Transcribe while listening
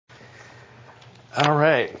All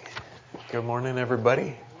right. Good morning,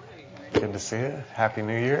 everybody. Good to see you. Happy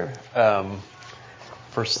New Year.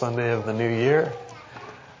 First Sunday of the new year.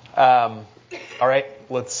 All right.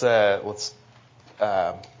 Let's bow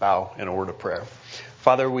in a word of prayer.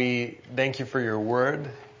 Father, we thank you for your word.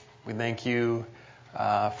 We thank you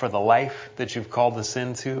for the life that you've called us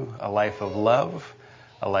into, a life of love,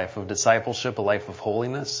 a life of discipleship, a life of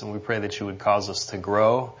holiness. And we pray that you would cause us to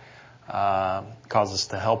grow, cause us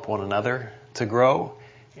to help one another to grow,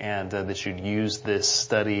 and that you'd use this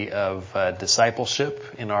study of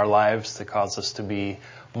discipleship in our lives to cause us to be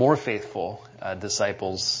more faithful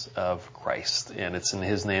disciples of Christ. And it's in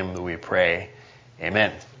his name that we pray.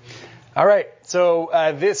 Amen. All right. So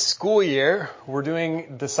this school year, we're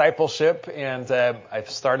doing discipleship, and I've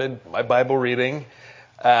started my Bible reading.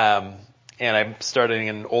 And I'm starting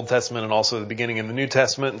in Old Testament and also the beginning in the New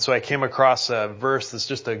Testament. And so I came across a verse that's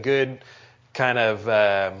just a good kind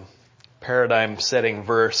of paradigm-setting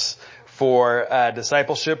verse for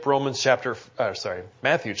discipleship.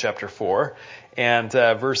 Matthew chapter 4. And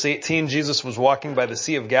verse 18, Jesus was walking by the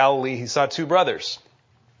Sea of Galilee. He saw two brothers,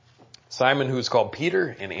 Simon, who was called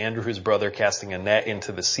Peter, and Andrew, his brother, casting a net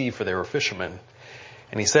into the sea, for they were fishermen.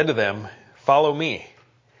 And he said to them, "Follow me,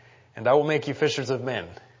 and I will make you fishers of men."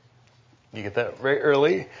 You get that very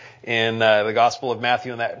early in the Gospel of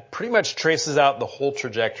Matthew, and that pretty much traces out the whole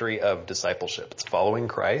trajectory of discipleship. It's following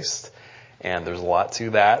Christ, and there's a lot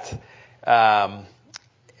to that.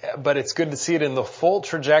 But it's good to see it in the full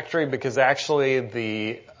trajectory, because actually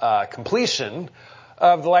the completion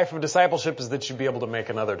of the life of discipleship is that you'd be able to make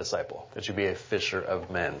another disciple, that you'd be a fisher of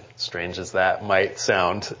men, strange as that might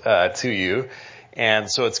sound to you.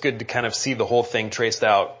 And so it's good to kind of see the whole thing traced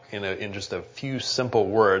out in just a few simple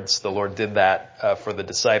words. The Lord did that for the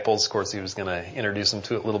disciples. Of course, he was going to introduce them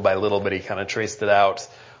to it little by little, but he kind of traced it out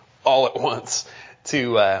all at once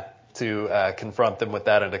to confront them with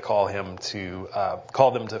that and to call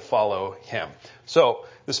them to follow him. So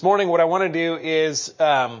this morning, what I want to do is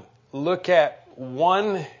look at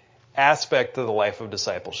one aspect of the life of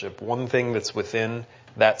discipleship, one thing that's within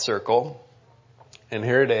that circle. And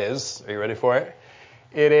here it is. Are you ready for it?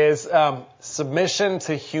 It is submission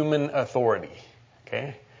to human authority.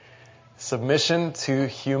 Okay? Submission to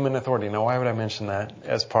human authority. Now, why would I mention that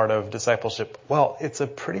as part of discipleship? Well, it's a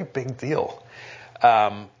pretty big deal.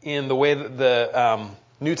 In the way that the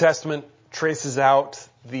New Testament traces out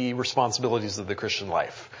the responsibilities of the Christian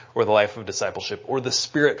life, or the life of discipleship, or the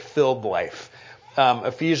Spirit-filled life.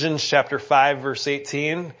 Ephesians chapter 5, verse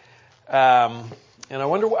 18. And I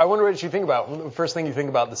wonder what you think about. The first thing you think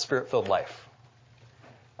about the Spirit-filled life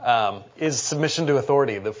is submission to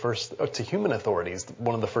authority. To human authorities,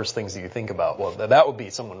 one of the first things that you think about. Well, that would be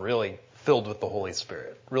someone really filled with the Holy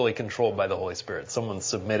Spirit, really controlled by the Holy Spirit. Someone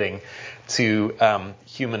submitting to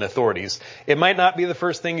human authorities. It might not be the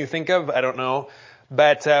first thing you think of. I don't know.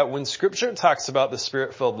 But when Scripture talks about the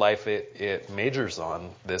Spirit-filled life, it majors on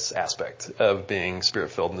this aspect of being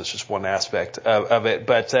Spirit-filled, and it's just one aspect of it.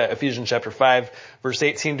 But Ephesians chapter 5, verse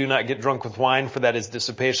 18, "Do not get drunk with wine, for that is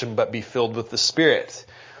dissipation, but be filled with the Spirit,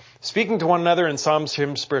 speaking to one another in psalms,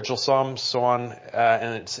 hymns, spiritual psalms," so on,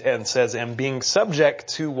 and it says, "and being subject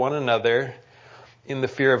to one another in the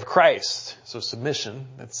fear of Christ." So submission,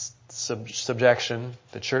 that's subjection.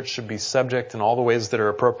 The church should be subject in all the ways that are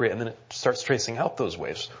appropriate. And then it starts tracing out those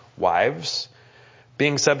ways. Wives,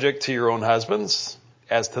 being subject to your own husbands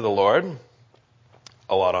as to the Lord.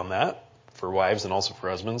 A lot on that for wives and also for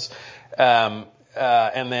husbands. And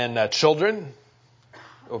then children,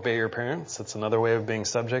 obey your parents. That's another way of being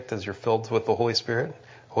subject, as you're filled with the Holy Spirit.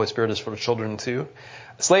 The Holy Spirit is for children too.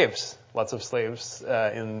 Slaves, lots of slaves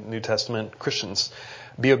in New Testament Christians.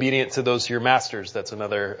 Be obedient to those your masters. That's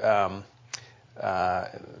another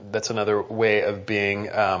way of being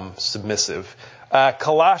submissive.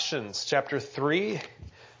 Colossians chapter 3,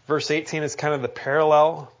 verse 18 is kind of the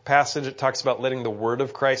parallel passage. It talks about letting the word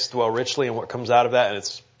of Christ dwell richly and what comes out of that, and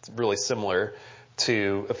it's really similar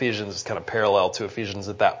to Ephesians. It's kind of parallel to Ephesians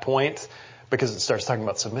at that point, because it starts talking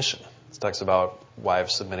about submission. It talks about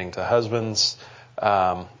wives submitting to husbands,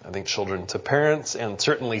 I think children to parents, and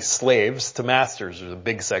certainly slaves to masters. There's a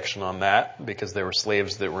big section on that, because there were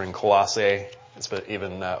slaves that were in Colossae.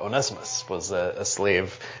 Even Onesimus was a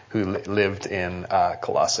slave who lived in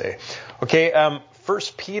Colossae. Okay, 1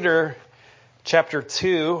 Peter chapter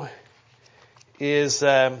 2 is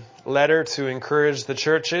a letter to encourage the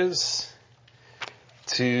churches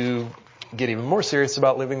to get even more serious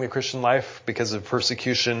about living the Christian life because of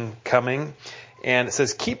persecution coming. And it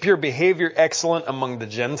says, "Keep your behavior excellent among the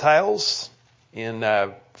Gentiles," in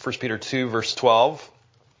 1 Peter 2, verse 12.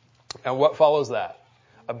 And what follows that?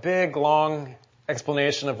 A big, long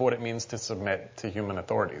explanation of what it means to submit to human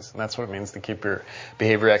authorities. And that's what it means to keep your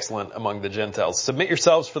behavior excellent among the Gentiles. Submit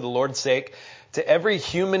yourselves for the Lord's sake to every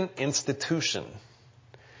human institution,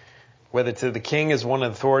 whether to the king as one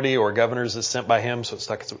authority or governors as sent by him. So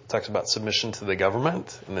it talks about submission to the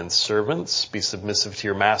government. And then servants, be submissive to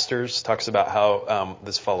your masters. Talks about how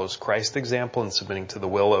this follows Christ's example in submitting to the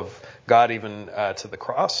will of God, even to the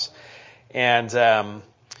cross. And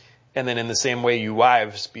then in the same way, you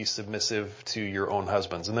wives, be submissive to your own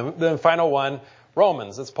husbands. And the final one,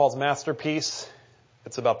 Romans. It's Paul's masterpiece.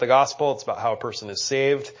 It's about the gospel. It's about how a person is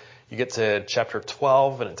saved. You get to chapter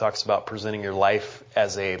 12, and it talks about presenting your life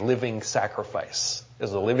as a living sacrifice.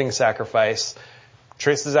 As a living sacrifice.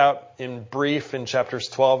 Traces out in brief in chapters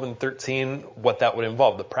 12 and 13 what that would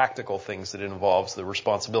involve, the practical things that it involves, the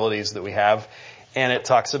responsibilities that we have. And it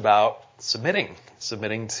talks about submitting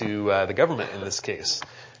to the government in this case.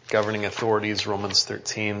 Governing authorities, Romans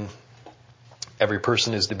 13. Every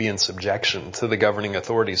person is to be in subjection to the governing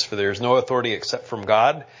authorities, for there is no authority except from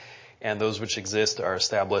God, and those which exist are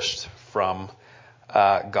established from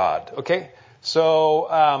God. Okay,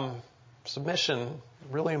 so submission,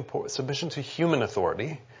 really important. Submission to human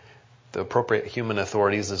authority, the appropriate human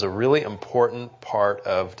authorities, is a really important part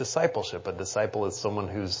of discipleship. A disciple is someone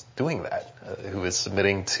who's doing that, who is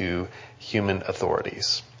submitting to human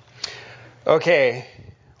authorities. Okay,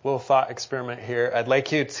 little thought experiment here. I'd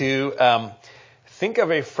like you to think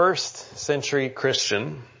of a first century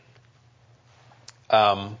Christian,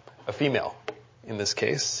 a female in this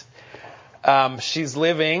case. She's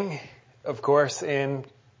living, of course, in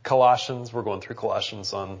Colossians. We're going through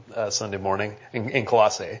Colossians on Sunday morning, in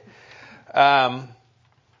Colossae,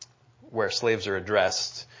 where slaves are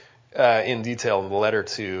addressed in detail in the letter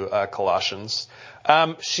to Colossians.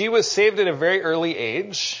 She was saved at a very early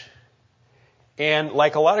age. And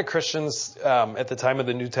like a lot of Christians at the time of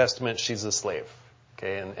the New Testament, she's a slave.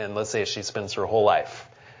 Okay, and let's say she spends her whole life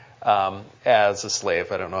as a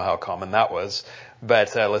slave. I don't know how common that was,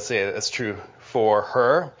 but let's say that's true for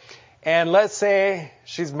her. And let's say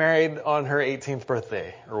she's married on her 18th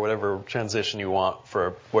birthday, or whatever transition you want,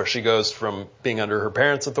 for where she goes from being under her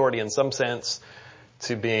parents' authority in some sense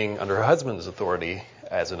to being under her husband's authority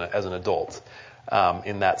as an adult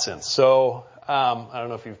in that sense. So I don't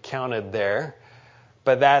know if you've counted there,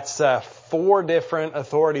 but that's 4 different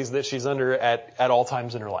authorities that she's under at all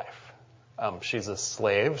times in her life. She's a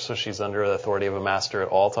slave, so she's under the authority of a master at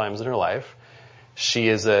all times in her life. She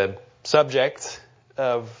is a subject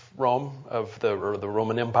of Rome, of the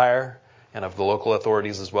Roman Empire, and of the local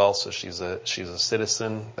authorities as well. So she's a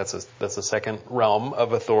citizen. That's a second realm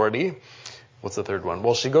of authority. What's the third one?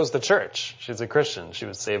 Well, she goes to church. She's a Christian. She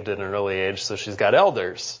was saved at an early age, so she's got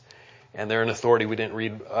elders. And they're an authority. We didn't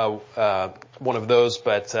read one of those,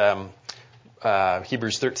 but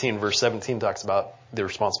Hebrews 13 verse 17 talks about the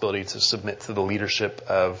responsibility to submit to the leadership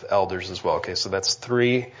of elders as well. Okay, so that's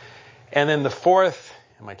 3. And then the 4th,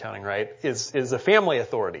 am I counting right, is a family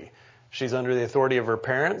authority. She's under the authority of her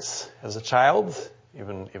parents as a child,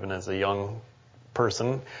 even as a young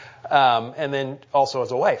person. And then also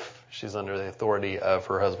as a wife, she's under the authority of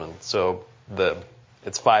her husband. So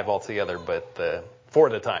it's 5 altogether, but 4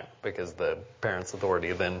 at a time, because the parents'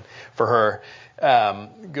 authority then for her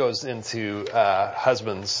goes into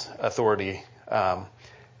husband's authority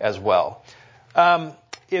as well.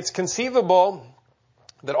 It's conceivable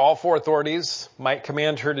that all 4 authorities might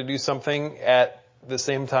command her to do something at the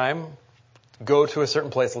same time. Go to a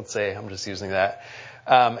certain place, let's say. I'm just using that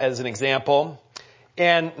as an example.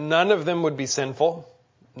 And none of them would be sinful.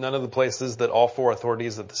 None of the places that all 4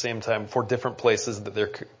 authorities at the same time, 4 different places that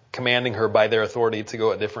they're commanding her by their authority to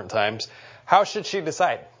go at different times. How should she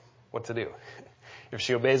decide what to do? If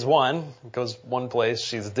she obeys one, goes one place,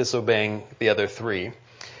 she's disobeying the other 3.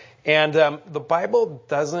 And the Bible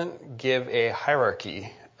doesn't give a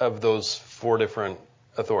hierarchy of those 4 different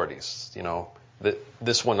authorities. You know, that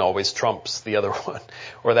this one always trumps the other one,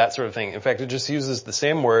 or that sort of thing. In fact, it just uses the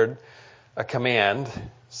same word, a command,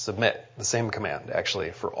 submit, the same command,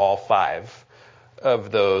 actually, for all 5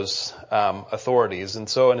 of those authorities. And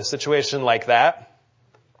so in a situation like that,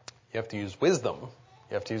 you have to use wisdom.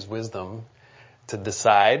 You have to use wisdom to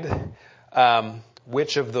decide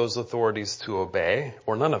which of those authorities to obey,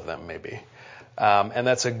 or none of them, maybe. And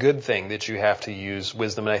that's a good thing, that you have to use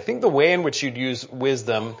wisdom. And I think the way in which you'd use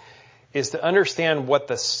wisdom is to understand what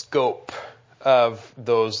the scope of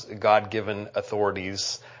those God-given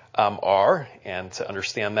authorities are, and to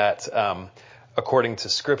understand that according to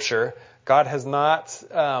Scripture, God has not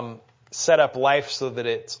set up life so that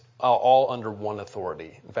it's all under one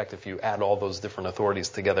authority. In fact, if you add all those different authorities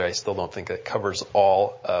together, I still don't think it covers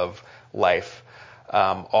all of life.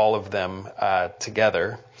 all of them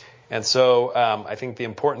together. And so I think the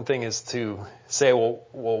important thing is to say,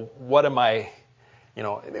 well, what am I,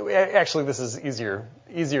 actually this is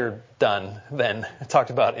easier done than talked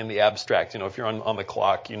about in the abstract. If you're on the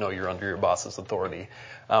clock, you're under your boss's authority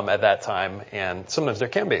at that time. And sometimes there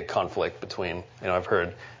can be a conflict between, I've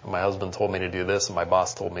heard my husband told me to do this and my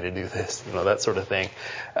boss told me to do this, that sort of thing.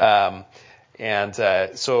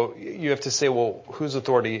 So you have to say, well, whose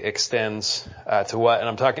authority extends to what? And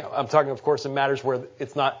I'm talking, of course, in matters where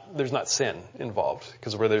there's not sin involved.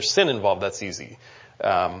 Because where there's sin involved, that's easy.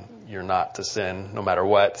 You're not to sin, no matter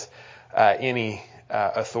what any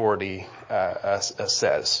authority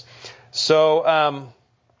says. So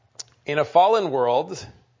in a fallen world,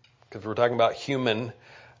 because we're talking about human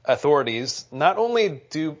authorities, not only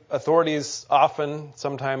do authorities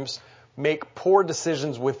sometimes make poor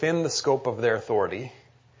decisions within the scope of their authority,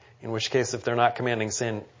 in which case if they're not commanding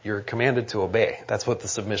sin, you're commanded to obey. That's what the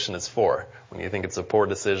submission is for, when you think it's a poor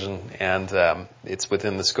decision and it's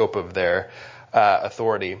within the scope of their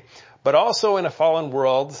authority. But also in a fallen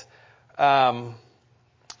world,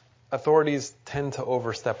 authorities tend to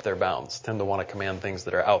overstep their bounds, tend to want to command things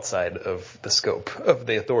that are outside of the scope of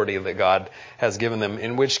the authority that God has given them,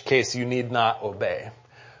 in which case you need not obey.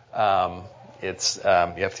 You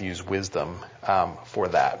have to use wisdom for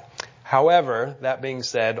that. However,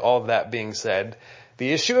 all of that being said,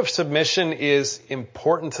 the issue of submission is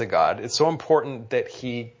important to God. It's so important that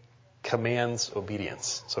He commands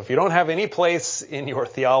obedience. So if you don't have any place in your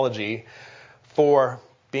theology for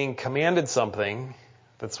being commanded something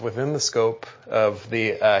that's within the scope of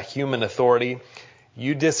the human authority,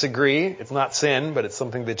 you disagree. It's not sin, but it's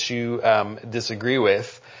something that you disagree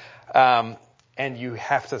with, and you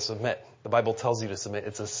have to submit. The Bible tells you to submit.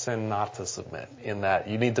 It's a sin not to submit, in that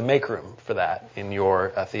you need to make room for that in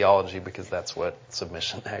your theology, because that's what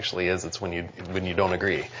submission actually is. It's when you don't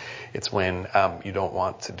agree. It's when you don't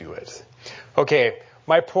want to do it. Okay,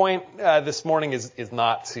 my point this morning is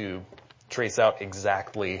not to trace out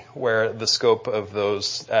exactly where the scope of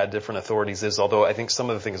those different authorities is, although I think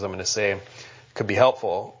some of the things I'm going to say could be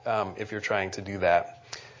helpful if you're trying to do that.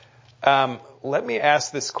 Let me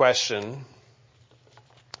ask this question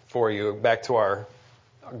for you, back to our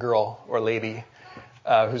girl or lady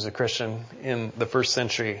who's a Christian in the first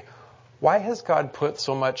century. Why has God put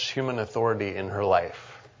so much human authority in her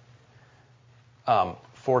life? 4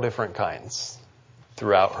 different kinds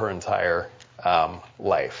throughout her entire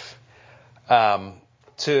life. To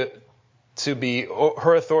be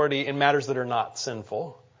her authority in matters that are not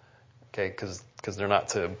sinful. Okay, because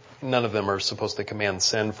none of them are supposed to command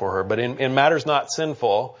sin for her. But in matters not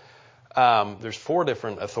sinful, there's 4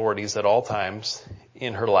 different authorities at all times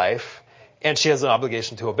in her life, and she has an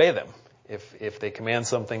obligation to obey them. If they command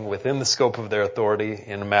something within the scope of their authority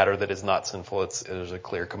in a matter that is not sinful, there's a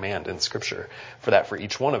clear command in Scripture for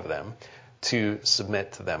each one of them to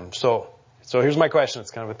submit to them. So here's my question.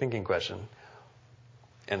 It's kind of a thinking question,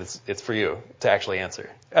 and it's for you to actually answer.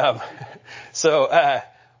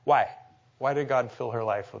 Why? Why did God fill her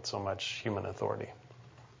life with so much human authority?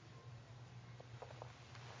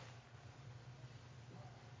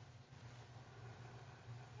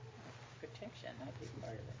 Protection, I think,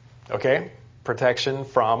 part of it. Okay, protection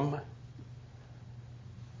from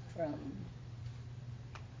Harm.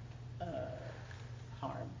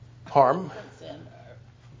 Harm. From sin,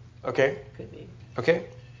 Okay. could be. Okay.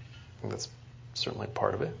 I think that's certainly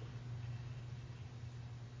part of it.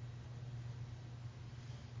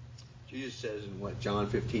 Jesus says in John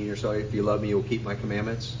 15 or so, if you love me, you'll keep my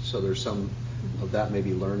commandments. So there's some of that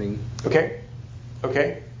maybe learning. Okay.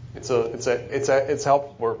 It's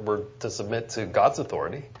help. We're to submit to God's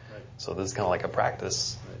authority. Right. So this is kind of like a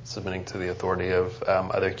practice, submitting to the authority of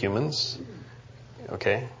other humans.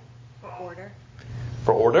 Okay. For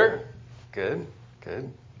order. Good.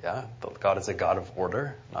 Yeah. God is a God of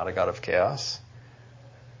order, not a God of chaos.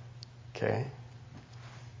 Okay.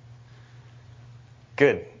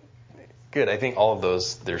 Good. I think all of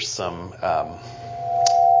those, there's some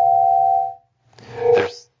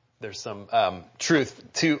truth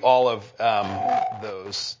to all of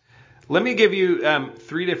those. Let me give you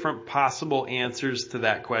 3 different possible answers to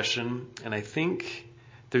that question, and I think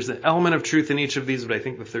there's an element of truth in each of these, but I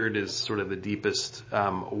think the third is sort of the deepest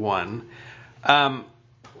one.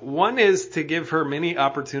 One is to give her many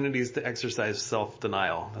opportunities to exercise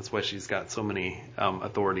self-denial. That's why she's got so many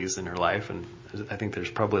authorities in her life, and I think there's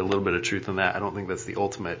probably a little bit of truth in that. I don't think that's the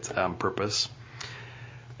ultimate purpose.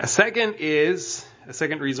 A second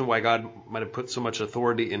reason why God might have put so much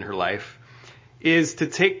authority in her life is to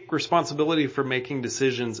take responsibility for making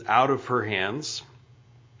decisions out of her hands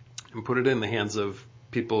and put it in the hands of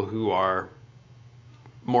people who are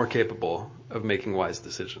more capable of making wise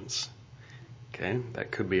decisions. Okay,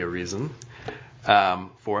 that could be a reason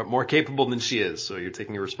for it. More capable than she is. So you're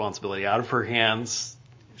taking a responsibility out of her hands.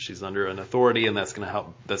 She's under an authority, and that's going to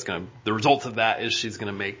help. The result of that is she's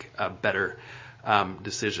going to make better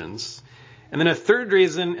decisions. And then a third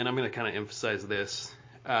reason, and I'm going to kind of emphasize this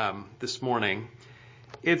this morning,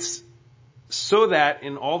 it's so that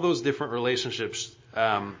in all those different relationships,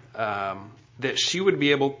 that she would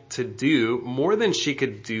be able to do more than she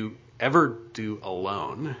could ever do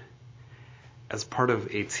alone as part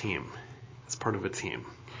of a team. As part of a team.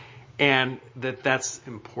 And that's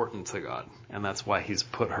important to God. And that's why he's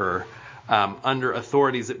put her under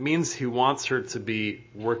authorities. It means he wants her to be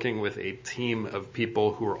working with a team of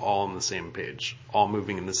people who are all on the same page, all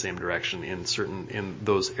moving in the same direction in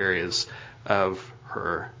those areas of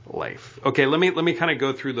her life. Okay, let me kind of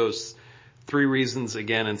go through those three reasons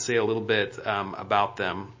again and say a little bit about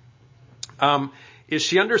them. Is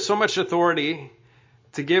she under so much authority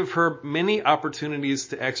to give her many opportunities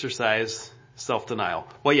to exercise self-denial?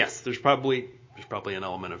 Well, yes, there's probably an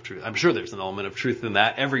element of truth. I'm sure there's an element of truth in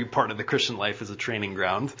that. Every part of the Christian life is a training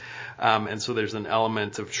ground. And so there's an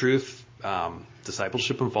element of truth.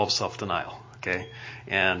 Discipleship involves self-denial. Okay.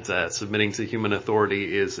 And submitting to human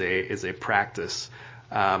authority is a practice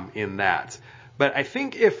in that. But I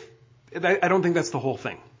don't think that's the whole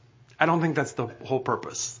thing. I don't think that's the whole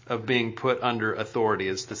purpose of being put under authority,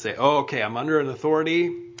 is to say, oh, okay, I'm under an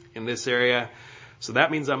authority in this area, so that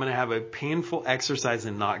means I'm going to have a painful exercise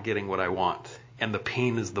in not getting what I want. And the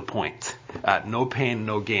pain is the point. No pain,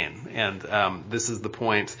 no gain. And this is the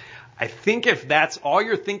point. I think if that's all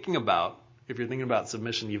you're thinking about, if you're thinking about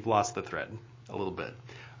submission, you've lost the thread a little bit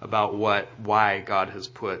about why God has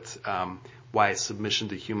put, why submission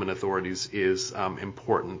to human authorities is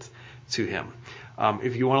important to him.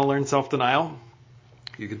 If you want to learn self-denial,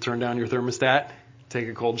 you could turn down your thermostat, take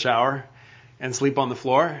a cold shower, and sleep on the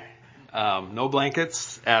floor. No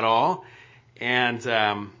blankets at all. And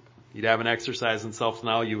you'd have an exercise in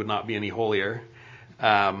self-denial. You would not be any holier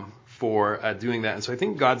for doing that. And so I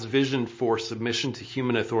think God's vision for submission to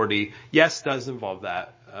human authority, yes, does involve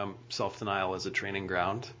that. Self-denial as a training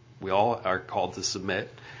ground. We all are called to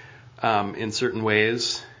submit in certain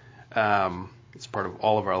ways. It's part of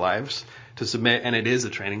all of our lives to submit, and it is a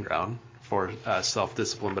training ground for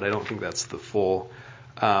self-discipline, but I don't think that's the full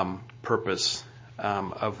purpose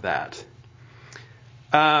of that.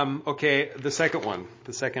 Okay, the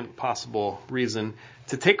second possible reason,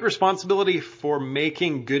 to take responsibility for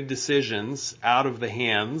making good decisions out of the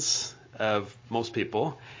hands of most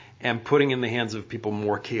people and putting in the hands of people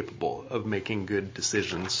more capable of making good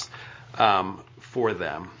decisions for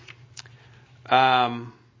them.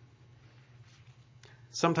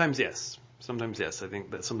 Sometimes yes. I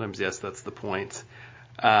think that sometimes yes, that's the point.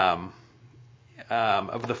 Of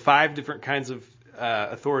the 5 different kinds of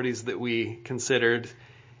authorities that we considered,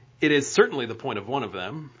 it is certainly the point of one of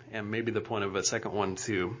them, and maybe the point of a second one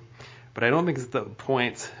too. But I don't think it's the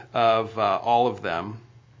point of all of them.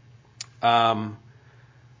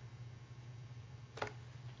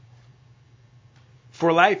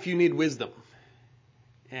 For life, you need wisdom.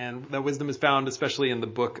 And that wisdom is found especially in the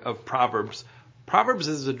book of Proverbs. Proverbs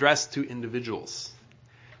is addressed to individuals.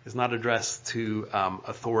 It's not addressed to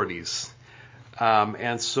authorities.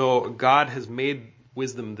 And so God has made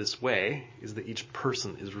wisdom this way, is that each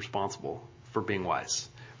person is responsible for being wise,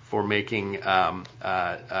 for making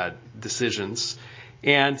decisions.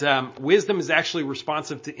 And wisdom is actually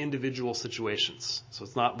responsive to individual situations. So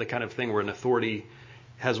it's not the kind of thing where an authority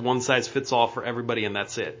has one size fits all for everybody and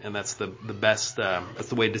that's it. And that's the best, that's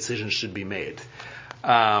the way decisions should be made.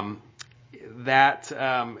 That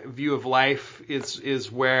view of life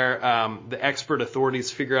is where the expert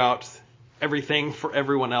authorities figure out everything for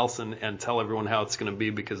everyone else and tell everyone how it's going to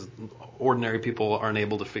be, because ordinary people aren't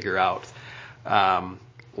able to figure out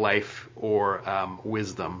life or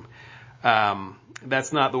wisdom.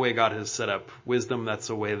 That's not the way God has set up wisdom.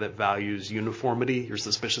 That's a way that values uniformity. You're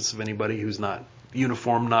suspicious of anybody who's not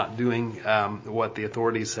uniform, not doing what the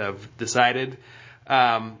authorities have decided.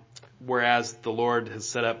 Whereas the Lord has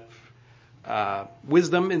set up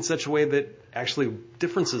wisdom in such a way that actually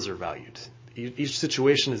differences are valued. Each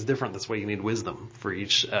situation is different. That's why you need wisdom for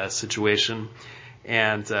each situation.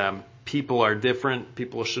 And people are different.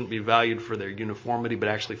 People shouldn't be valued for their uniformity, but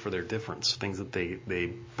actually for their difference. Things that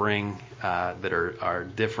they bring that are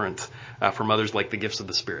different from others, like the gifts of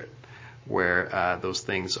the Spirit, where those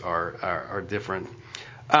things are different.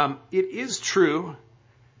 It is true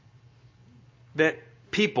that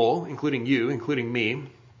people, including you, including me,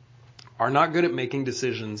 are not good at making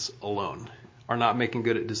decisions alone, are not making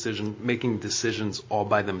good at making decisions all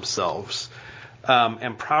by themselves.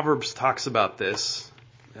 And Proverbs talks about this.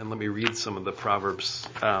 And let me read some of the Proverbs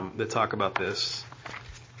that talk about this.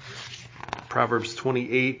 Proverbs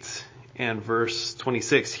 28 and verse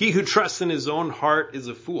 26. He who trusts in his own heart is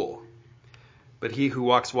a fool, but he who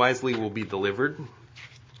walks wisely will be delivered.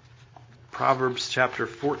 Proverbs chapter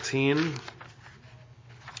 14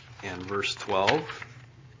 and verse 12.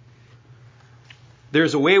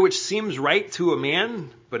 There's a way which seems right to a man,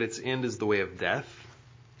 but its end is the way of death.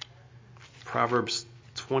 Proverbs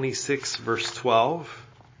 26 verse 12.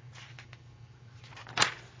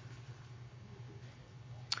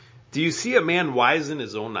 Do you see a man wise in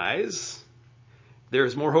his own eyes? There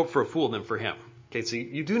is more hope for a fool than for him. Okay, so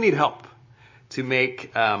you do need help to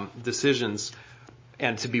make decisions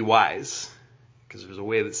and to be wise, because there's a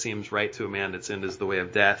way that seems right to a man, its end is the way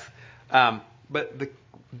of death. But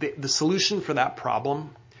the solution for that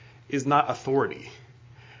problem is not authority.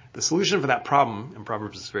 The solution for that problem, and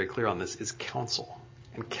Proverbs is very clear on this, is counsel.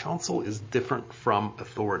 And counsel is different from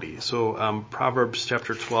authority. So Proverbs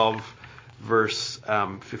chapter 12, verse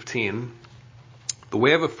 15. The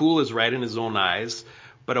way of a fool is right in his own eyes,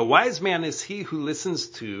 but a wise man is he who listens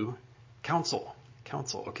to counsel.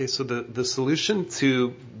 Counsel. Okay, so the solution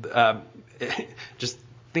to just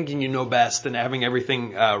thinking you know best and having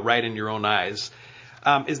everything right in your own eyes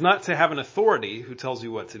is not to have an authority who tells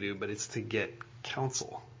you what to do, but it's to get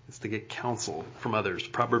counsel. It's to get counsel from others.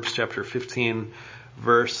 Proverbs chapter 15,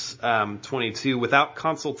 verse 22. Without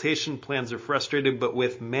consultation, plans are frustrated, but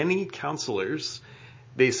with many counselors,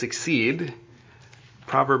 they succeed.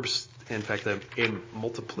 Proverbs, in fact, a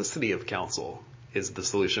multiplicity of counsel is the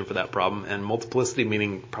solution for that problem. And multiplicity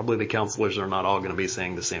meaning probably the counselors are not all going to be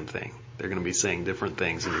saying the same thing. They're going to be saying different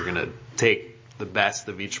things, and you're going to take the best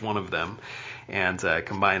of each one of them and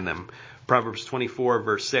combine them. Proverbs 24,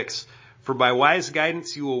 verse 6. For by wise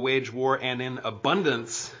guidance you will wage war, and in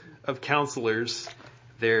abundance of counselors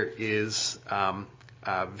there is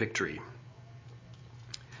victory.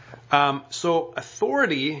 So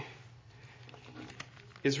authority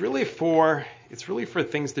is really for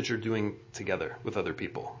things that you're doing together with other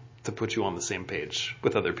people, to put you on the same page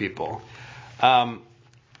with other people.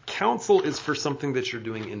 Counsel is for something that you're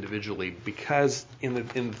doing individually, because in the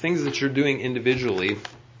things that you're doing individually,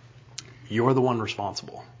 you're the one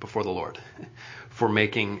responsible before the Lord for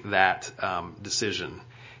making that decision.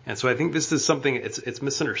 And so I think this is something, it's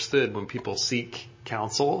misunderstood when people seek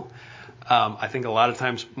counsel. I think a lot of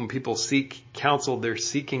times when people seek counsel, they're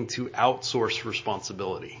seeking to outsource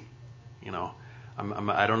responsibility. You know,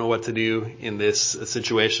 I don't know what to do in this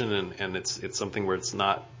situation, and it's something where it's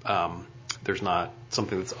not, there's not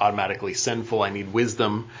something that's automatically sinful. I need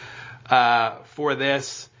wisdom for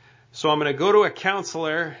this. So I'm going to go to a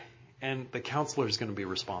counselor, and the counselor is going to be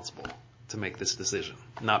responsible to make this decision,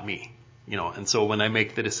 not me. You know, and so when I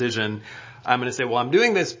make the decision, I'm going to say, well, I'm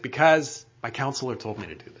doing this because my counselor told me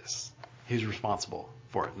to do this. He's responsible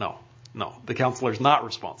for it. No, the counselor is not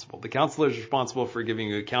responsible. The counselor is responsible for giving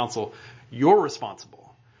you counsel. You're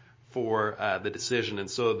responsible for the decision. And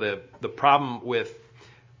so the problem with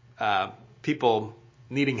people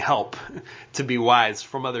needing help to be wise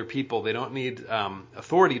from other people, they don't need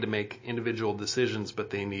authority to make individual decisions, but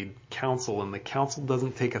they need counsel. And the counsel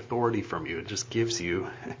doesn't take authority from you. It just gives you.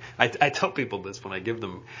 I tell people this when I give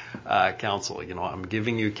them counsel. You know, I'm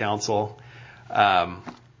giving you counsel.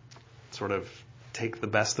 Sort of take the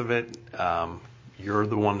best of it. You're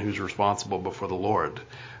the one who's responsible before the Lord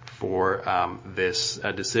for this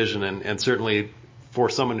decision, and certainly for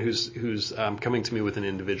someone who's coming to me with an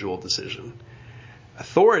individual decision.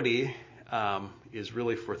 Authority is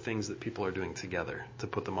really for things that people are doing together, to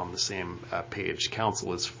put them on the same page.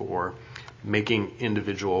 Counsel is for making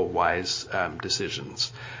individual wise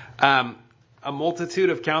decisions. A multitude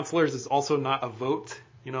of counselors is also not a vote.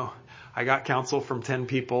 You know, I got counsel from 10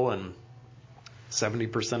 people, and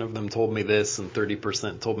 70% of them told me this, and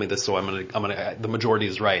 30% told me this. So I'm gonna. The majority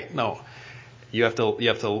is right. No, you have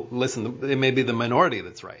to listen. It may be the minority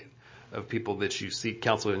that's right of people that you seek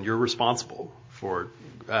counsel, and you're responsible for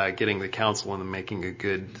getting the counsel and making a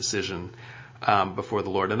good decision before the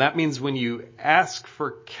Lord. And that means when you ask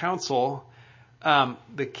for counsel,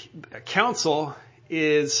 the counsel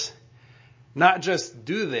is not just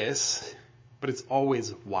do this, but it's always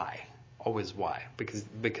why. Always why?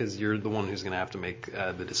 Because you're the one who's going to have to make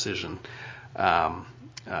the decision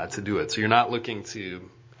to do it. So you're not looking to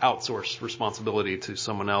outsource responsibility to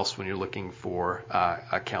someone else when you're looking for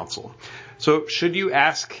a counsel. So should you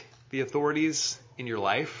ask the authorities in your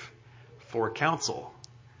life for counsel?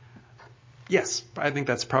 Yes, I think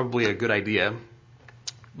that's probably a good idea.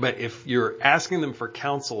 But if you're asking them for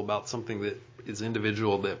counsel about something that is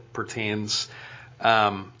individual, that pertains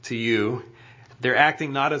to you, they're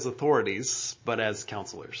acting not as authorities, but as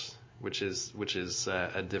counselors, which is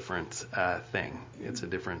a different thing. It's a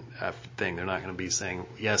different thing. They're not going to be saying,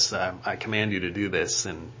 yes, I command you to do this,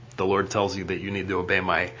 and the Lord tells you that you need to obey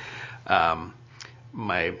my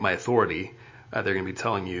authority. They're going to be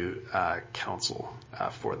telling you counsel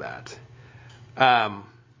for that.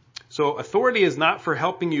 So authority is not for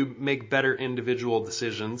helping you make better individual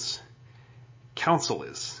decisions. Counsel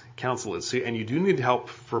is. So, and you do need help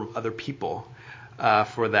from other people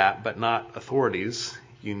for that, but not authorities.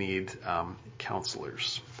 You need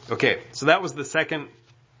counselors. Okay, so that was the second,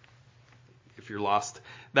 if you're lost,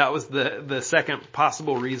 that was the second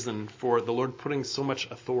possible reason for the Lord putting so much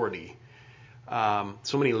authority,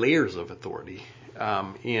 so many layers of authority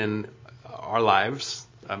in our lives.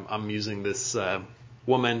 I'm using this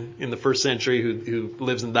woman in the first century who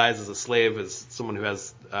lives and dies as a slave as someone who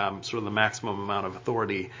has sort of the maximum amount of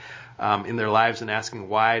authority in their lives, and asking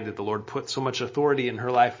why did the Lord put so much authority in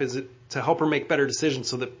her life? Is it to help her make better decisions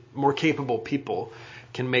so that more capable people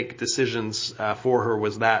can make decisions for her?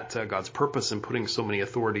 Was that God's purpose in putting so many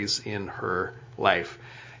authorities in her life?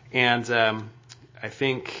 And I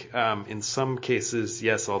think in some cases,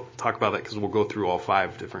 yes, I'll talk about that because we'll go through all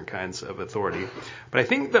 5 different kinds of authority. But I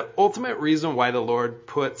think the ultimate reason why the Lord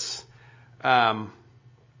puts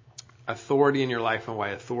authority in your life and why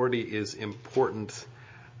authority is important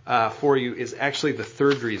for you is actually the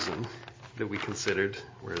third reason that we considered.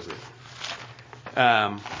 Where is it?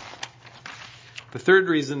 The third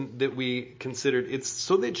reason that we considered, it's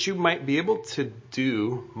so that you might be able to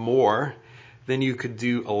do more than you could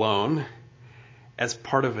do alone as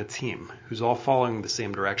part of a team who's all following the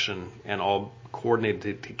same direction and all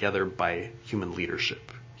coordinated together by human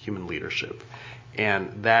leadership.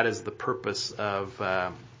 And that is the purpose of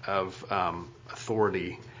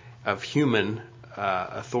authority, of human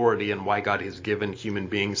authority, and why God has given human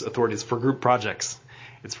beings authorities for group projects.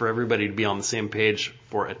 It's for everybody to be on the same page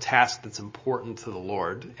for a task that's important to the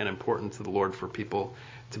Lord, and important to the Lord for people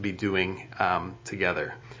to be doing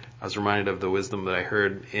together. I was reminded of the wisdom that I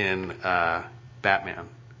heard in Batman,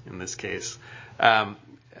 in this case,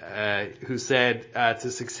 who said,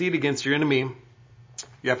 to succeed against your enemy,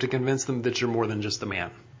 you have to convince them that you're more than just a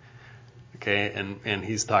man. Okay, and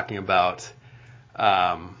he's talking about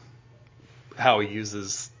how he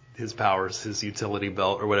uses his powers, his utility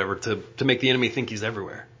belt or whatever, to make the enemy think he's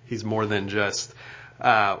everywhere. He's more than just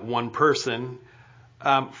one person.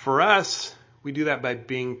 For us, we do that by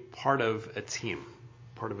being part of a team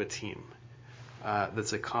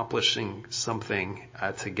that's accomplishing something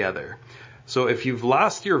together. So if you've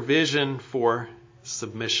lost your vision for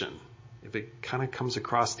submission, if it kind of comes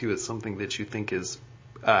across to you as something that you think is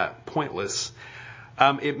pointless,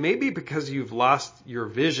 it may be because you've lost your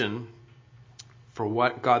vision for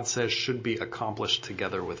what God says should be accomplished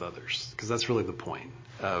together with others. Because that's really the point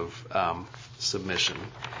of submission,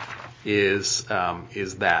 is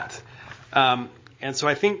that. And so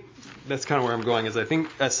I think that's kind of where I'm going, is I think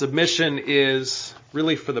submission is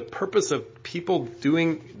really for the purpose of people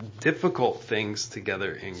doing difficult things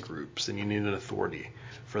together in groups. And you need an authority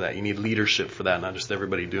for that. You need leadership for that, not just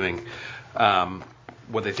everybody doing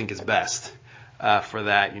what they think is best. For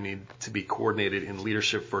that, you need to be coordinated in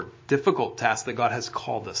leadership for difficult tasks that God has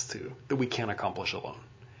called us to, that we can't accomplish alone.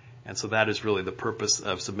 And so that is really the purpose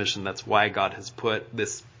of submission. That's why God has put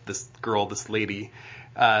this girl, this lady,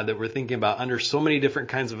 that we're thinking about under so many different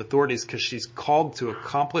kinds of authorities, because she's called to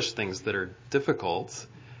accomplish things that are difficult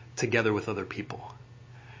together with other people.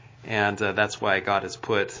 And that's why God has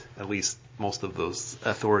put at least most of those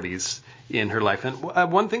authorities in her life. And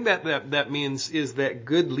one thing that means is that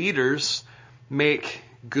good leaders make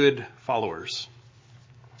good followers,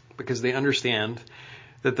 because they understand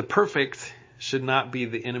that the perfect should not be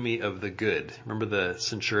the enemy of the good. Remember the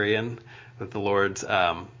centurion that the Lord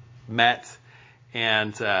met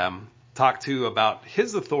and talked to about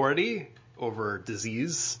his authority over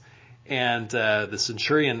disease. And the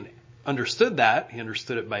centurion understood that. He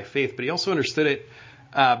understood it by faith, but he also understood it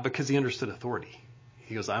because he understood authority.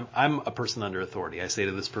 He goes, I'm a person under authority. I say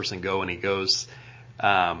to this person, go, and he goes.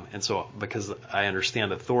 And so because I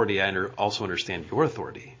understand authority, I also understand your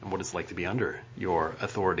authority and what it's like to be under your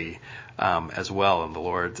authority as well. And the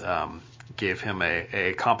Lord gave him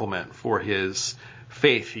a compliment for his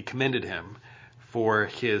faith. He commended him for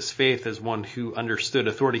his faith as one who understood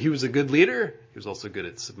authority. He was a good leader. He was also good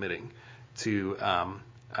at submitting to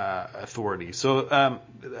authority. So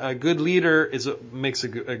a good leader makes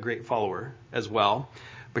a great follower as well,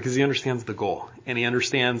 because he understands the goal, and he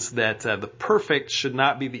understands that the perfect should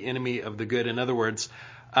not be the enemy of the good. In other words,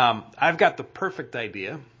 I've got the perfect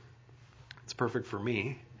idea. It's perfect for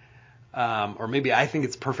me. Or maybe I think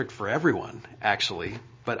it's perfect for everyone, actually,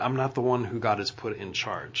 but I'm not the one who God has put in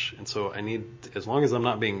charge. And so I need, as long as I'm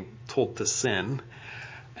not being told to sin,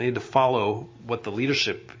 I need to follow what the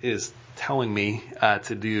leadership is telling me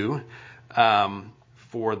to do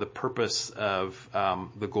for the purpose of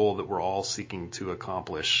the goal that we're all seeking to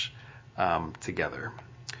accomplish together.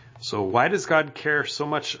 So why does God care so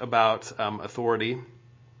much about authority?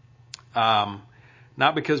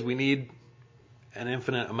 Not because we need an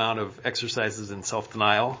infinite amount of exercises in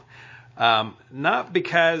self-denial, not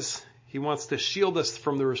because he wants to shield us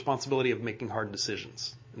from the responsibility of making hard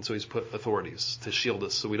decisions. And so he's put authorities to shield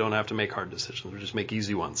us so we don't have to make hard decisions. We just make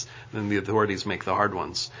easy ones. And then the authorities make the hard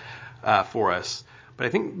ones for us. But I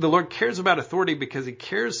think the Lord cares about authority because he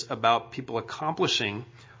cares about people accomplishing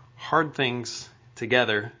hard things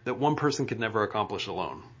together that one person could never accomplish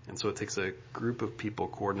alone. And so it takes a group of people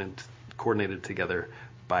coordinated together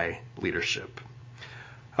by leadership.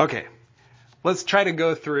 Okay, let's try to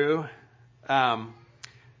go through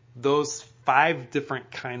those 5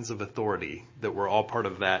 different kinds of authority that were all part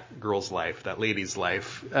of that girl's life, that lady's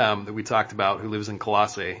life that we talked about, who lives in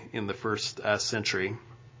Colossae in the first century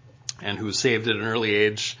and who was saved at an early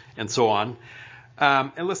age and so on.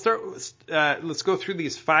 And let's go through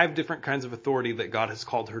these 5 different kinds of authority that God has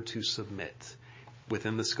called her to submit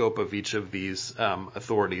within the scope of each of these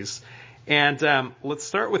authorities. And let's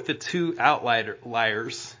start with the 2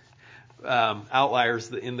 outliers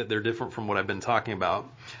in that they're different from what I've been talking about.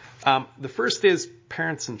 The first is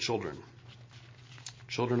parents and children.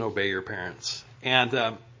 Children, obey your parents.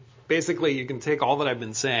 And basically, you can take all that I've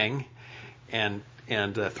been saying and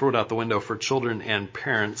throw it out the window for children and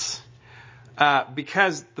parents,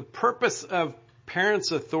 because the purpose of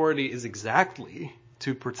parents' authority is exactly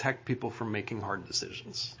to protect people from making hard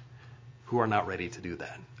decisions who are not ready to do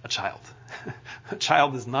that. A child. A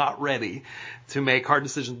child is not ready to make hard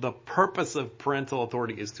decisions. The purpose of parental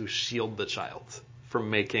authority is to shield the child from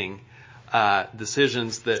making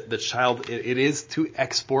decisions that the child, it is to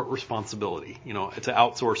export responsibility, to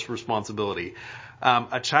outsource responsibility.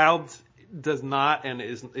 A child does not and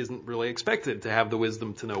isn't really expected to have the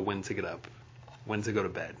wisdom to know when to get up, when to go to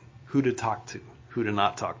bed, who to talk to, who to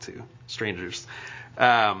not talk to, strangers,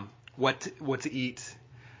 what to eat.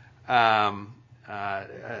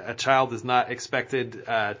 A child is not expected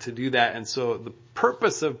to do that, and so the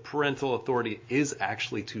purpose of parental authority is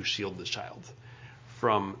actually to shield the child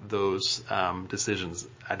from those decisions.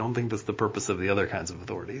 I don't think that's the purpose of the other kinds of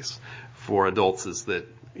authorities. For adults is that,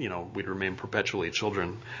 we'd remain perpetually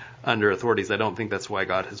children under authorities. I don't think that's why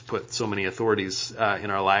God has put so many authorities in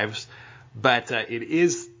our lives. But it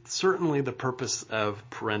is certainly the purpose of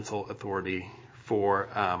parental authority for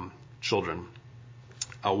children.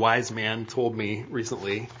 A wise man told me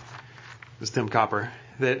recently, it was Tim Copper,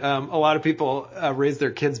 that a lot of people raise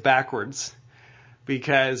their kids backwards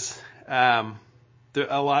because a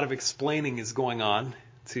lot of explaining is going on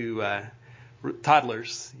to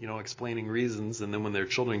toddlers, explaining reasons, and then when their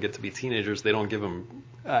children get to be teenagers, they don't give them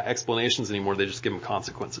explanations anymore, they just give them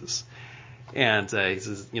consequences. And he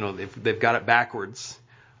says, they've got it backwards.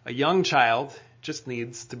 A young child just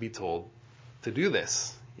needs to be told to do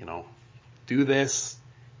this, do this.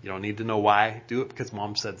 You don't need to know why. Do it because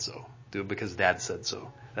mom said so. Do it because dad said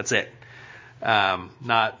so. That's it.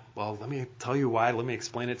 Not, let me tell you why. Let me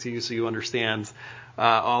explain it to you so you understand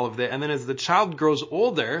all of that. And then as the child grows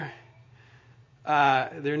older,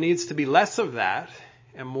 there needs to be less of that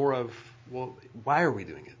and more of, why are we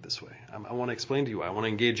doing it this way? I want to explain to you. I want to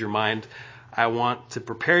engage your mind. I want to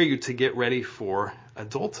prepare you to get ready for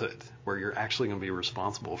adulthood, where you're actually going to be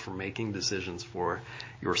responsible for making decisions for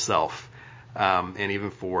yourself. And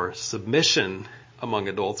even for submission among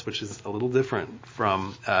adults, which is a little different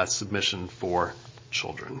from submission for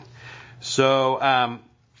children. So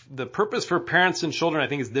the purpose for parents and children, I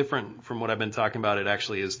think, is different from what I've been talking about. It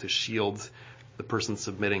actually is to shield the person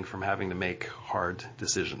submitting from having to make hard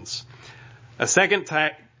decisions. A second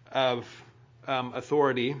type of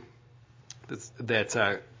authority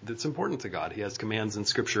that's important to God, he has commands in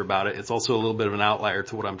Scripture about it. It's also a little bit of an outlier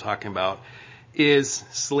to what I'm talking about, is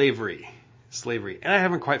slavery. And I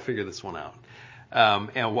haven't quite figured this one out.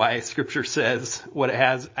 And why Scripture says what it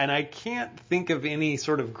has. And I can't think of any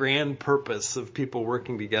sort of grand purpose of people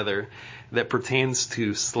working together that pertains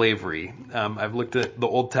to slavery. I've looked at the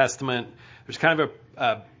Old Testament. There's kind of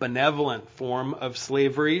a benevolent form of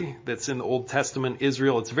slavery that's in the Old Testament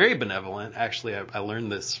Israel. It's very benevolent. Actually, I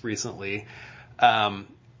learned this recently.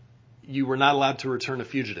 You were not allowed to return a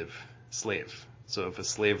fugitive slave. So if a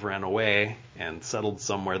slave ran away and settled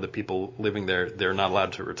somewhere, the people living there, they're not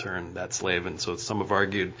allowed to return that slave. And so some have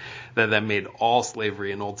argued that made all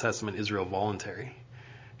slavery in Old Testament Israel voluntary,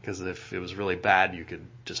 because if it was really bad, you could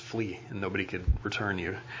just flee and nobody could return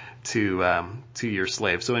you to your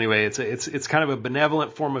slave. So anyway, it's kind of a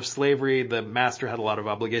benevolent form of slavery. The master had a lot of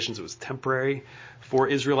obligations. It was temporary for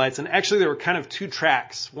Israelites. And actually there were kind of two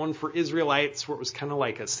tracks, one for Israelites where it was kind of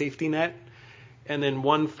like a safety net, and then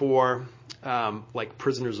one for like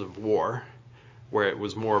prisoners of war where it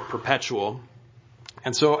was more perpetual.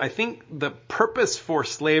 And so I think the purpose for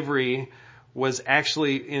slavery was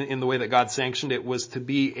actually, in the way that God sanctioned it, was to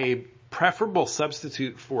be a preferable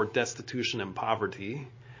substitute for destitution and poverty,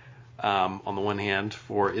 on the one hand,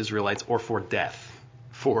 for Israelites, or for death,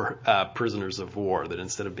 for prisoners of war, that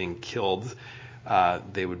instead of being killed,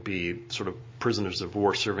 they would be sort of prisoners of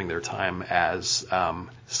war serving their time as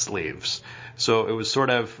slaves. So it was sort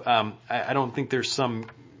of, I don't think there's some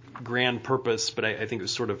grand purpose, but I think it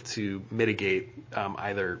was sort of to mitigate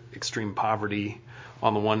either extreme poverty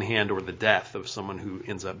on the one hand or the death of someone who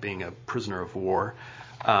ends up being a prisoner of war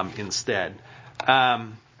instead. There's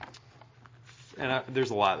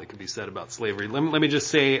a lot that could be said about slavery. Let me just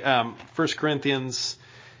say 1 Corinthians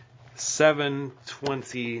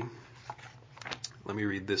 7:20. Let me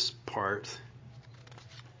read this part.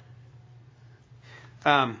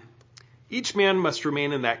 Each man must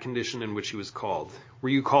remain in that condition in which he was called. Were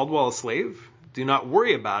you called while a slave? Do not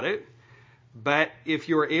worry about it. But if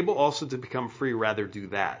you are able also to become free, rather do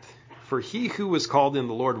that. For he who was called in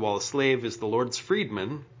the Lord while a slave is the Lord's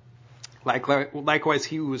freedman. Likewise,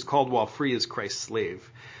 he who was called while free is Christ's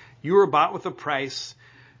slave. You were bought with a price.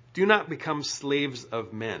 Do not become slaves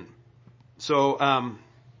of men. So,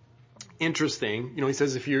 interesting. He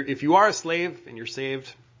says if you are a slave and you're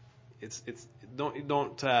saved,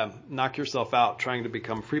 don't knock yourself out trying to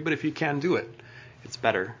become free. But if you can, do it. It's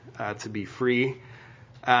better to be free.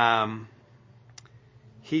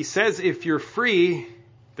 He says if you're free,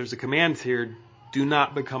 there's a command here, do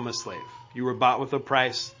not become a slave. You were bought with a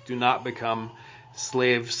price. Do not become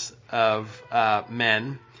slaves of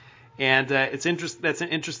men. And that's an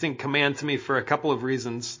interesting command to me for a couple of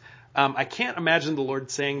reasons. I can't imagine the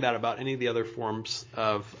Lord saying that about any of the other forms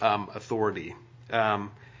of authority.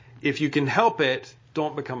 If you can help it,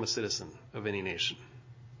 don't become a citizen of any nation.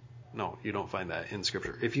 No, you don't find that in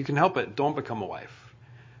Scripture. If you can help it, don't become a wife,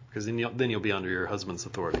 because then you'll be under your husband's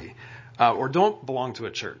authority. Or don't belong to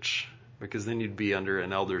a church, because then you'd be under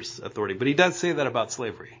an elder's authority. But he does say that about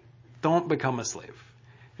slavery. Don't become a slave.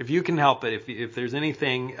 If you can help it, if there's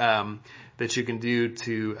anything that you can do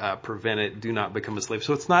to prevent it, do not become a slave.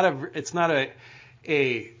 So it's not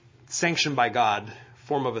a sanctioned by God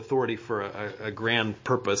form of authority for a grand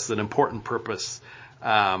purpose, an important purpose,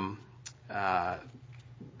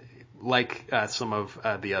 like some of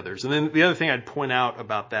the others. And then the other thing I'd point out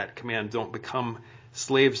about that command, don't become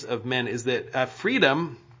slaves of men, is that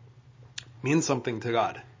freedom means something to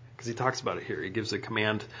God, because he talks about it here. He gives a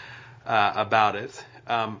command about it.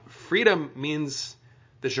 Freedom means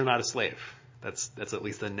that you're not a slave. That's at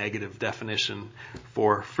least a negative definition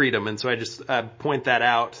for freedom. And so I just point that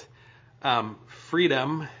out.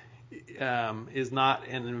 Freedom is not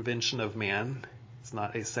an invention of man. It's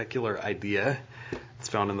not a secular idea. It's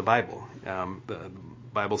found in the Bible. The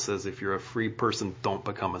Bible says if you're a free person, don't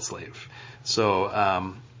become a slave.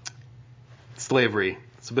 So slavery,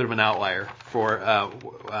 it's a bit of an outlier for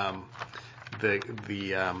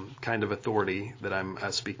the kind of authority that I'm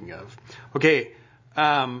speaking of. Okay,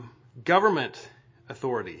 government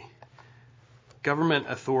authority. Government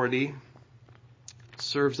authority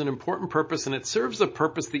serves an important purpose, and it serves a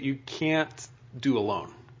purpose that you can't do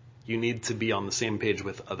alone. You need to be on the same page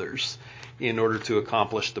with others in order to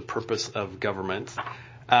accomplish the purpose of government.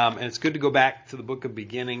 And it's good to go back to the book of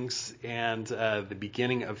beginnings and the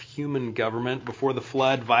beginning of human government. Before the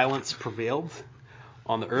flood, violence prevailed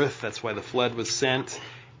on the earth. That's why the flood was sent.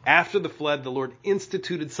 After the flood, the Lord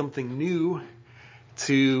instituted something new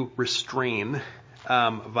to restrain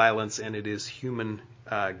violence, and it is human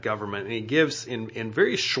government. And he gives in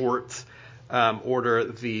very short order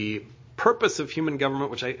the purpose of human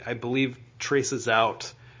government, which I believe traces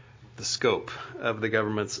out the scope of the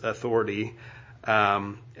government's authority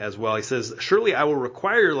as well. He says, surely I will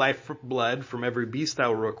require your life blood. From every beast I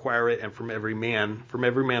will require it, and from every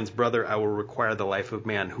man's brother I will require the life of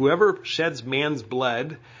man. Whoever sheds man's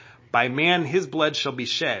blood, by man his blood shall be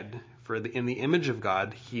shed. For in the image of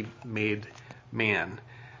God he made man.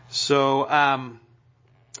 So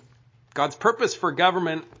God's purpose for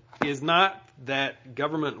government is not that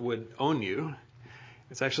government would own you.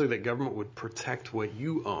 It's actually that government would protect what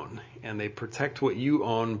you own. And they protect what you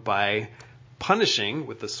own by punishing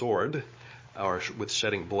with the sword or with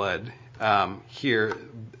shedding blood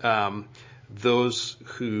those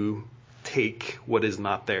who take what is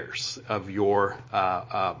not theirs of your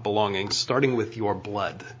belongings, starting with your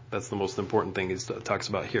blood. That's the most important thing it talks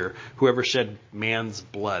about here. Whoever shed man's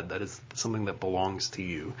blood, that is something that belongs to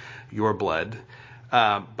you, your blood,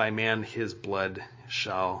 by man his blood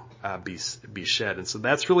shall be shed. And so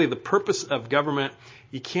that's really the purpose of government.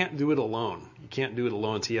 You can't do it alone. You can't do it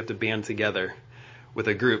alone, so you have to band together with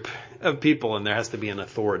a group of people, and there has to be an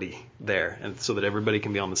authority there, and so that everybody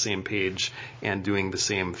can be on the same page and doing the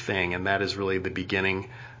same thing. And that is really the beginning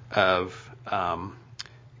of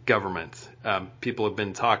government. People have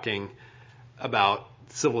been talking about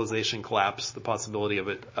civilization collapse, the possibility of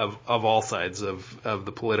it, of all sides of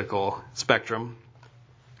the political spectrum.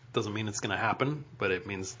 Doesn't mean it's going to happen, but it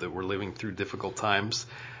means that we're living through difficult times,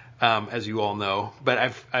 as you all know. But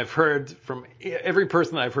I've heard from every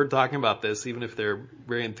person that I've heard talking about this, even if they're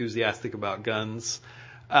very enthusiastic about guns,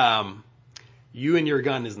 you and your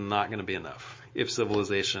gun is not going to be enough. If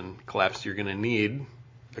civilization collapsed, you're going to need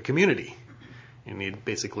a community. You need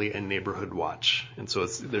basically a neighborhood watch. And so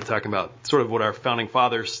they're talking about sort of what our founding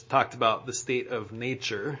fathers talked about, the state of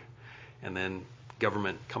nature, and then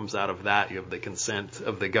government comes out of that. You have the consent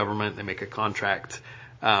of the government. They make a contract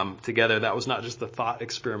together. That was not just a thought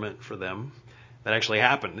experiment for them. That actually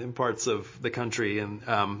happened in parts of the country in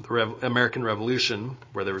the American Revolution,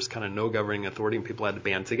 where there was kind of no governing authority and people had to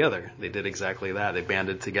band together. They did exactly that. They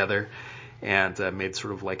banded together and made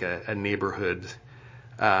sort of like a neighborhood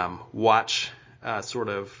watch sort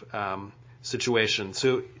of situation.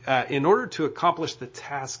 So in order to accomplish the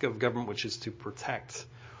task of government, which is to protect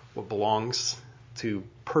what belongs to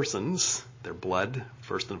persons, their blood,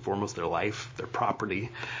 first and foremost, their life, their property,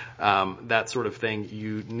 that sort of thing,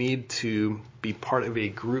 you need to be part of a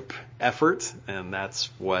group effort, and that's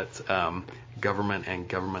what government and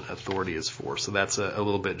government authority is for. So that's a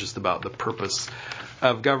little bit just about the purpose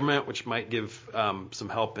of government, which might give some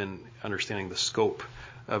help in understanding the scope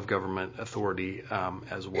of government authority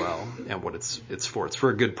as well, and what it's for. It's for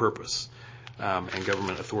a good purpose, and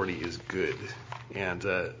government authority is good. And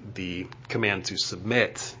the command to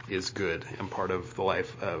submit is good and part of the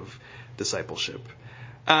life of discipleship.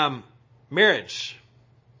 Marriage.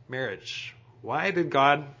 Why did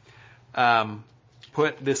God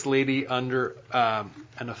put this lady under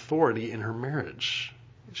an authority in her marriage?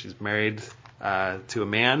 She's married to a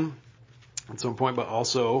man at some point, but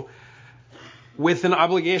also with an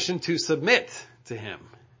obligation to submit to him,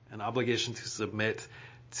 an obligation to submit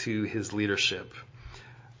to his leadership.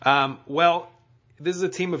 This is a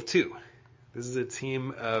team of two. This is a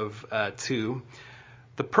team of two.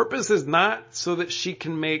 The purpose is not so that she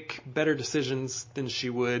can make better decisions than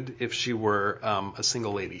she would if she were a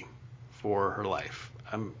single lady for her life.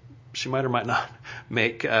 She might or might not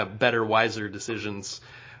make better, wiser decisions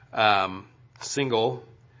single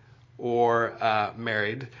or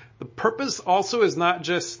married. The purpose also is not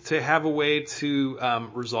just to have a way to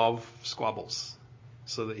resolve squabbles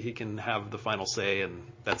so that he can have the final say, and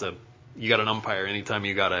you got an umpire anytime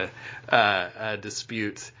you got a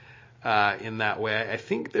dispute in that way. I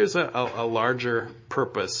think there's a larger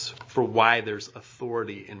purpose for why there's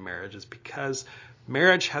authority in marriage, is because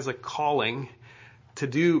marriage has a calling to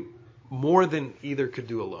do more than either could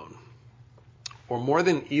do alone, or more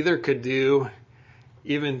than either could do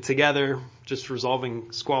even together, just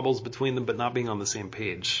resolving squabbles between them but not being on the same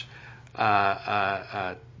page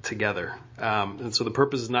together. And so the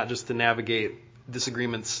purpose is not just to navigate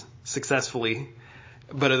disagreements successfully,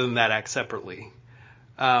 but other than that, act separately.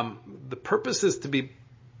 The purpose is to be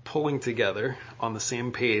pulling together on the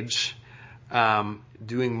same page,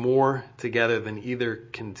 doing more together than either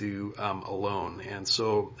can do alone. And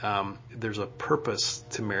so there's a purpose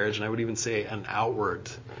to marriage, and I would even say an outward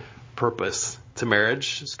purpose to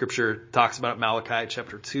marriage. Scripture talks about it, Malachi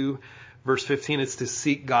chapter 2, verse 15. It's to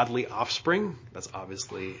seek godly offspring. That's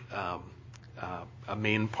obviously a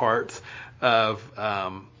main part of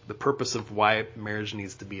the purpose of why marriage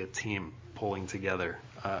needs to be a team pulling together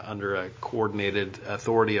under a coordinated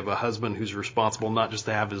authority of a husband who's responsible not just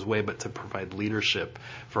to have his way, but to provide leadership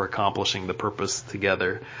for accomplishing the purpose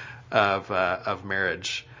together of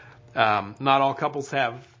marriage. Not all couples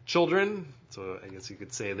have children, so I guess you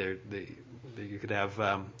could say you could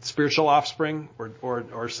have spiritual offspring,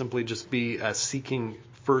 or simply just be seeking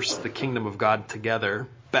first the kingdom of God together,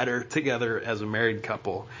 better together as a married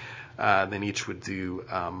couple than each would do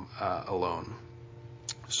alone.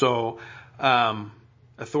 So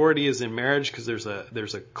authority is in marriage because there's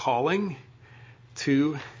a calling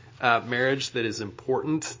to marriage that is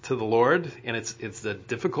important to the Lord, and it's a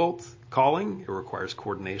difficult calling. It requires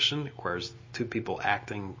coordination. It requires two people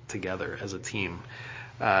acting together as a team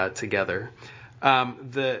together.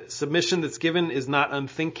 The submission that's given is not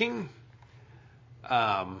unthinking.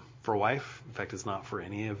 for a wife. In fact, it's not for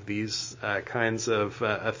any of these kinds of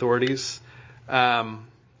authorities.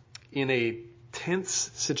 In a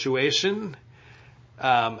tense situation,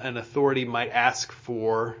 an authority might ask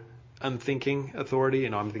for unthinking authority.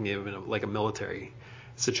 I'm thinking of like a military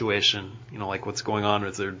situation, like what's going on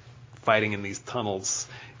as they're fighting in these tunnels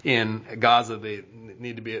in Gaza.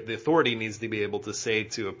 The authority needs to be able to say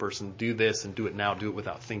to a person, do this and do it now, do it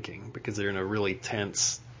without thinking, because they're in a really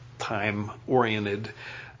tense, time-oriented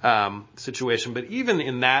situation. But even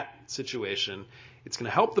in that situation, it's going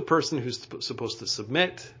to help the person who's supposed to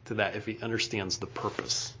submit to that if he understands the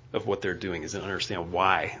purpose of what they're doing, is to understand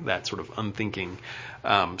why that sort of unthinking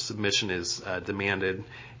submission is demanded.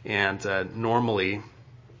 And normally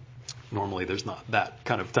there's not that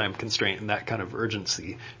kind of time constraint and that kind of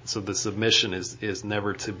urgency. So the submission is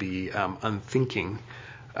never to be unthinking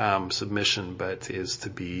submission, but is to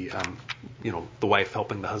be the wife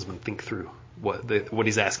helping the husband think through what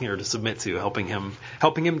he's asking her to submit to, helping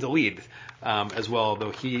him to lead as well,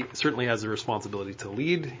 though he certainly has the responsibility to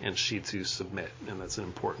lead and she to submit, and that's an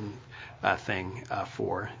important thing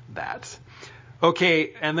for that.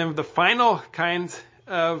 Okay, and then the final kind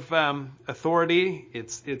of authority,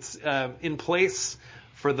 it's in place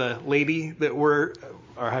for the lady that we're,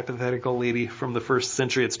 our hypothetical lady from the first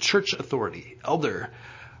century. It's church authority, elder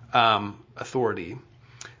authority.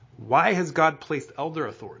 Why has God placed elder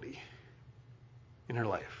authority in her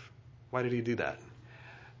life? Why did he do that?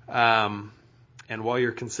 And while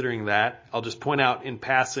you're considering that, I'll just point out in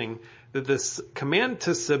passing that this command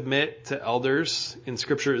to submit to elders in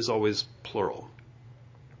Scripture is always plural.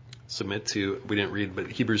 Submit to, we didn't read,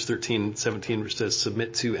 but Hebrews 13:17, which says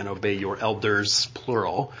submit to and obey your elders,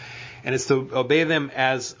 plural. And it's to obey them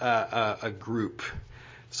as a group.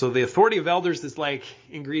 So the authority of elders is like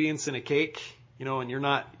ingredients in a cake, and you're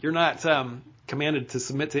not commanded to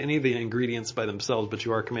submit to any of the ingredients by themselves, but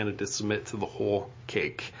you are commanded to submit to the whole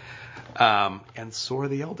cake. And so are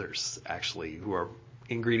the elders, actually, who are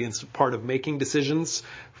ingredients, part of making decisions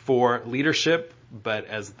for leadership. But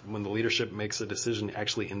when the leadership makes a decision,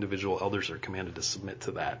 actually individual elders are commanded to submit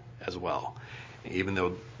to that as well. Even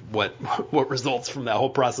though what results from that whole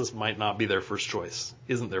process might not be their first choice,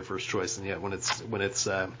 isn't their first choice. And yet when it's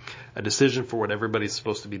a decision for what everybody's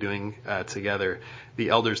supposed to be doing together, the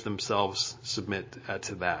elders themselves submit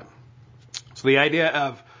to that. So the idea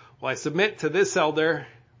of, I submit to this elder,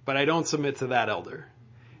 but I don't submit to that elder,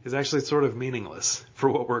 is actually sort of meaningless for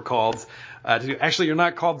what we're called to do. Actually, you're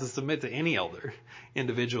not called to submit to any elder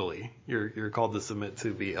individually. You're called to submit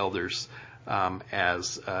to the elders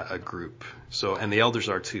as a group. So, and the elders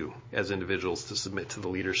are too, as individuals, to submit to the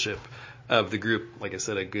leadership of the group. Like I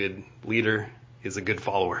said, a good leader is a good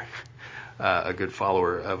follower,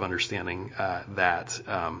 of understanding that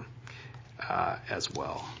as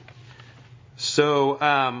well.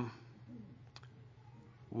 So,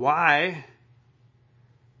 why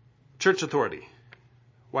church authority?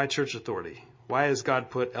 Why church authority? Why has God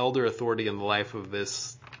put elder authority in the life of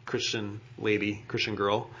this Christian lady, Christian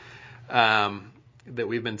girl, that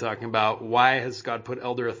we've been talking about? Why has God put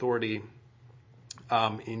elder authority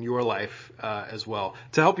in your life as well?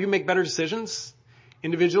 To help you make better decisions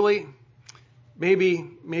individually. Maybe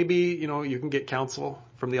you can get counsel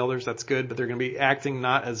from the elders. That's good, but they're going to be acting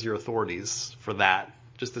not as your authorities for that,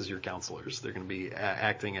 just as your counselors. They're going to be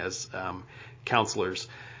acting as counselors.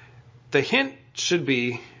 The hint should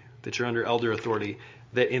be that you're under elder authority,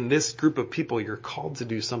 that in this group of people, you're called to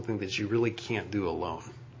do something that you really can't do alone.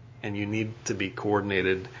 And you need to be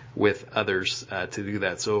coordinated with others to do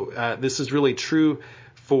that. So this is really true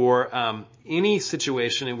for any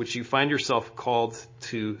situation in which you find yourself called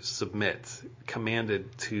to submit,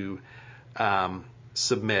 commanded to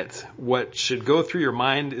submit. What should go through your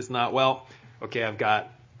mind is not, okay, I've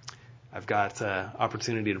got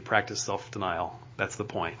opportunity to practice self-denial. That's the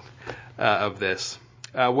point of this.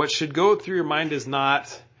 What should go through your mind is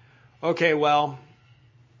not, okay,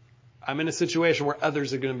 I'm in a situation where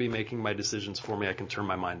others are going to be making my decisions for me. I can turn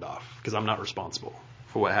my mind off because I'm not responsible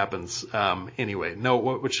for what happens anyway. No,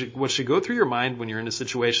 what should go through your mind when you're in a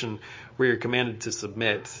situation where you're commanded to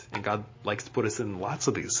submit, and God likes to put us in lots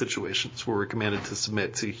of these situations where we're commanded to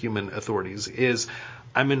submit to human authorities, is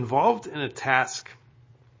I'm involved in a task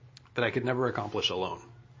that I could never accomplish alone.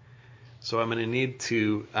 So I'm going to need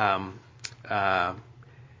to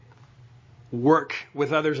work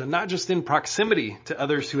with others, and not just in proximity to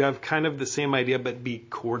others who have kind of the same idea, but be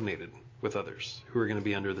coordinated with others who are going to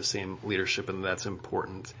be under the same leadership, and that's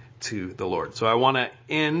important to the Lord. So I want to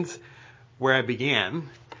end where I began,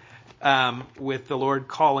 with the Lord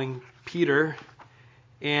calling Peter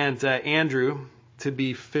and Andrew to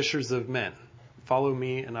be fishers of men. Follow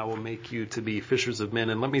me, and I will make you to be fishers of men.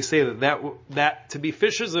 And let me say that to be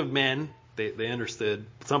fishers of men, they understood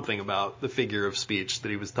something about the figure of speech that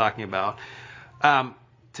he was talking about.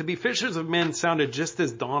 To be fishers of men sounded just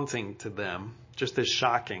as daunting to them, just as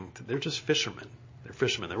shocking. They're just fishermen. They're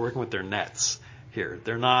fishermen. They're working with their nets here.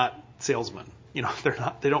 They're not salesmen.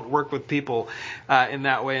 They don't work with people in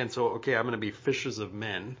that way. And so, okay, I'm going to be fishers of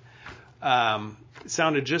men.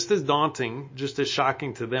 Sounded just as daunting, just as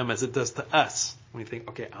shocking to them as it does to us. When you think,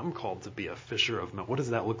 okay, I'm called to be a fisher of men. What does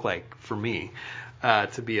that look like for me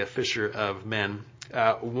to be a fisher of men?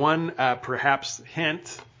 One perhaps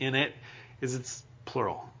hint in it is it's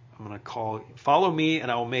plural. I'm going to follow me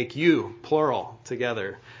and I will make you, plural,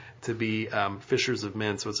 together to be fishers of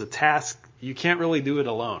men. So it's a task. You can't really do it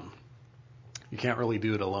alone. You can't really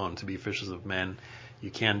do it alone to be fishers of men.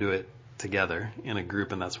 You can do it together in a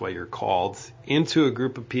group, and that's why you're called into a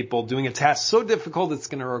group of people doing a task so difficult it's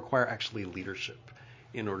going to require actually leadership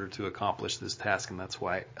in order to accomplish this task, and that's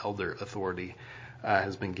why elder authority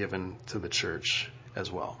has been given to the church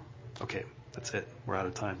as well. Okay, that's it. We're out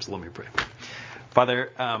of time, so let me pray.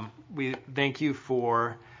 Father, we thank you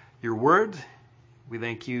for your word. We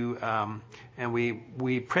thank you, and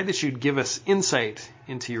we pray that you'd give us insight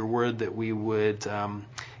into your word, that we would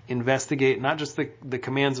investigate not just the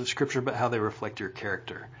commands of Scripture, but how they reflect your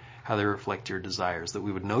character, how they reflect your desires, that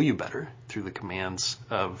we would know you better through the commands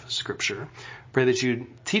of Scripture. Pray that you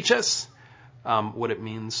teach us what it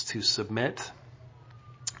means to submit,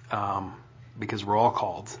 because we're all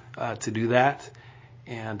called to do that,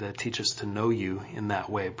 and teach us to know you in that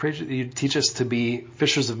way. Pray that you teach us to be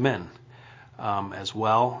fishers of men as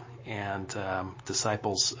well, and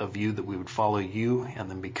disciples of you, that we would follow you and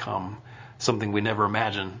then become something we never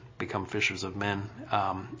imagined, become fishers of men,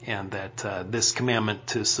 and that this commandment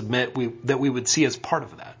to submit, that we would see as part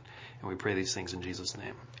of that. And we pray these things in Jesus'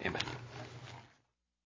 name. Amen.